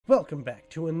Welcome back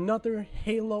to another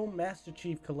Halo Master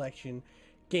Chief Collection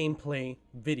gameplay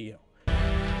video.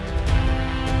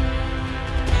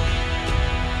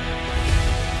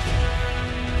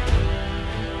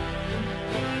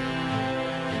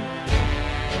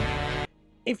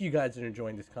 If you guys are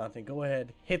enjoying this content, go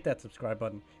ahead, hit that subscribe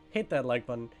button, hit that like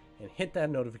button, and hit that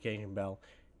notification bell.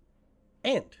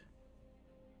 And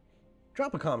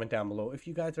drop a comment down below if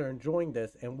you guys are enjoying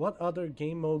this and what other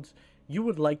game modes you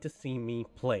would like to see me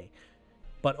play.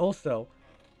 But also,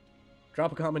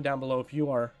 drop a comment down below if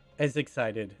you are as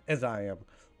excited as I am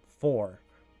for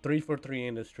 343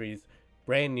 Industries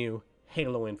brand new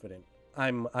Halo Infinite.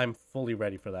 I'm fully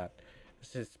ready for that.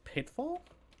 This is Pitfall?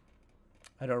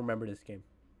 I don't remember this game.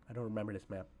 I don't remember this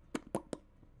map.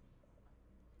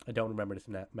 I don't remember this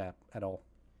map at all.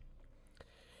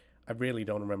 I really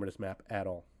don't remember this map at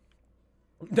all.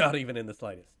 Not even in the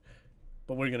slightest.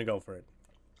 But we're gonna go for it.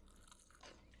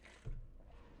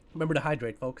 Remember to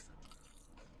hydrate, folks.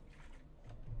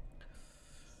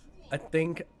 I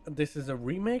think this is a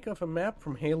remake of a map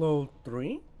from Halo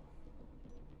 3.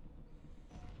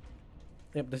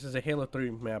 Yep, this is a Halo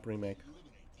 3 map remake.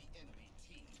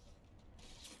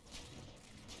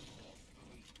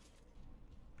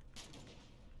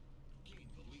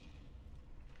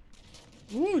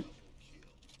 Ooh.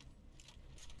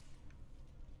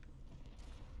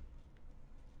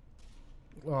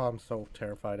 Oh, I'm so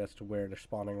terrified as to where they're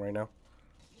spawning right now.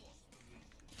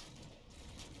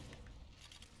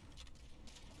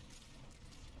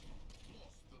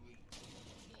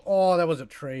 Oh, that was a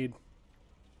trade.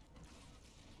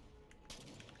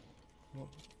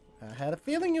 I had a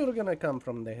feeling you were gonna come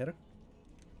from there.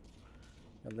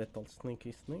 A little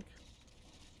sneaky sneak.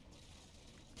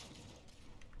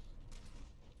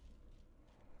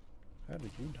 How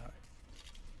did you die?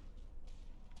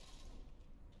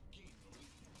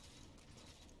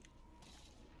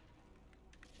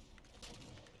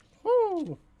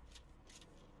 Woo!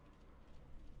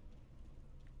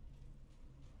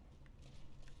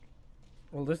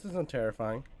 Well, this isn't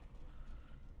terrifying.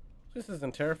 This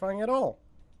isn't terrifying at all.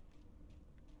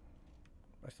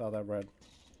 I saw that red.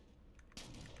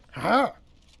 Ha!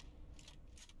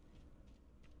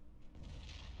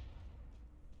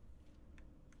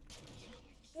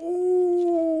 Ooh!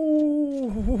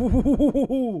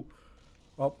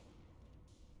 Oh.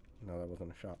 No, that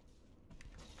wasn't a shot.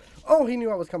 Oh, he knew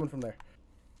I was coming from there.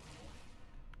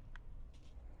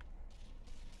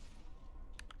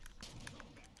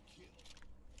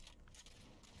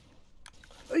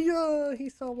 Yeah, he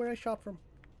saw where I shot from.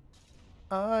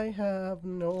 I have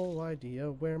no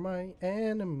idea where my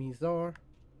enemies are,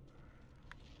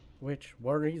 which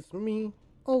worries me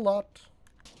a lot.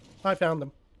 I found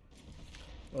them.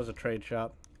 That was a trade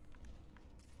shot.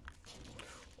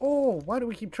 Oh, why do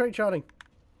we keep trade shotting?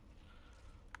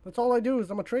 That's all I do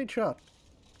is I'm a trade shot.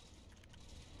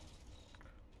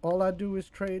 All I do is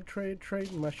trade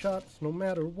my shots no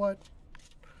matter what.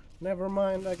 Never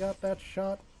mind, I got that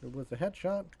shot. It was a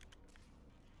headshot.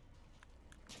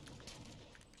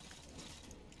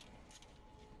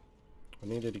 I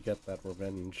needed to get that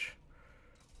revenge.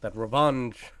 That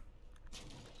revenge.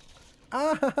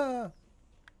 Ah!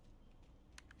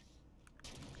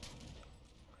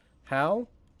 How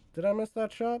did I miss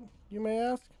that shot, you may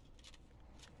ask?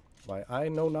 Why, I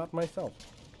know not myself.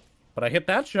 But I hit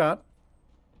that shot.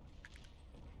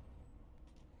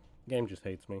 Game just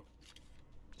hates me.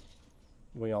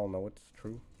 We all know it's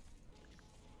true.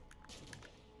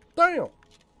 Damn!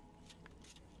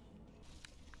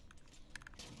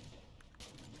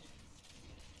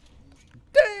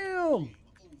 Damn!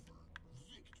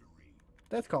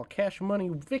 That's called cash money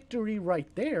victory right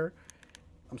there.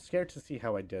 I'm scared to see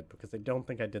how I did because I don't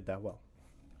think I did that well.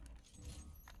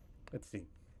 Let's see.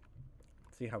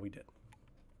 Let's see how we did.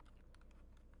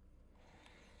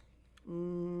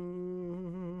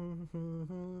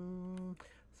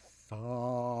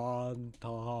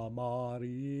 Santa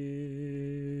Maria.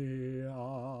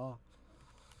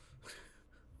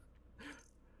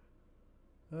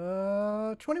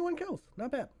 21 kills.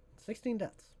 Not bad. 16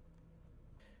 deaths.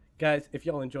 Guys, if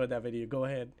y'all enjoyed that video, go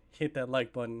ahead, hit that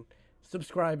like button.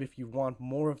 Subscribe if you want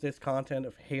more of this content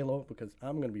of Halo, because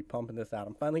I'm going to be pumping this out.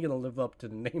 I'm finally going to live up to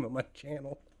the name of my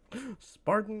channel.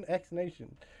 Spartan X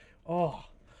Nation. Oh.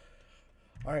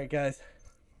 Alright, guys.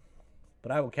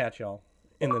 But I will catch y'all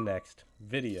in the next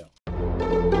video.